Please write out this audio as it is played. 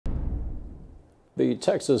The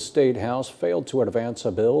Texas State House failed to advance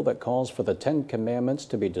a bill that calls for the Ten Commandments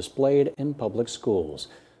to be displayed in public schools.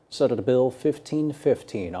 Senate Bill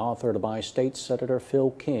 1515, authored by State Senator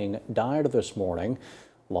Phil King, died this morning.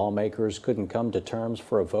 Lawmakers couldn't come to terms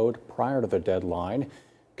for a vote prior to the deadline.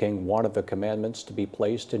 King wanted the commandments to be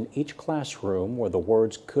placed in each classroom where the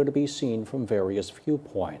words could be seen from various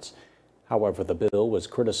viewpoints. However, the bill was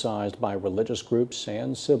criticized by religious groups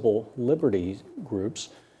and civil liberties groups.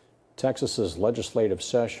 Texas's legislative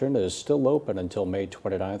session is still open until May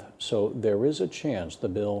 29th, so there is a chance the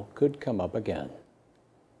bill could come up again.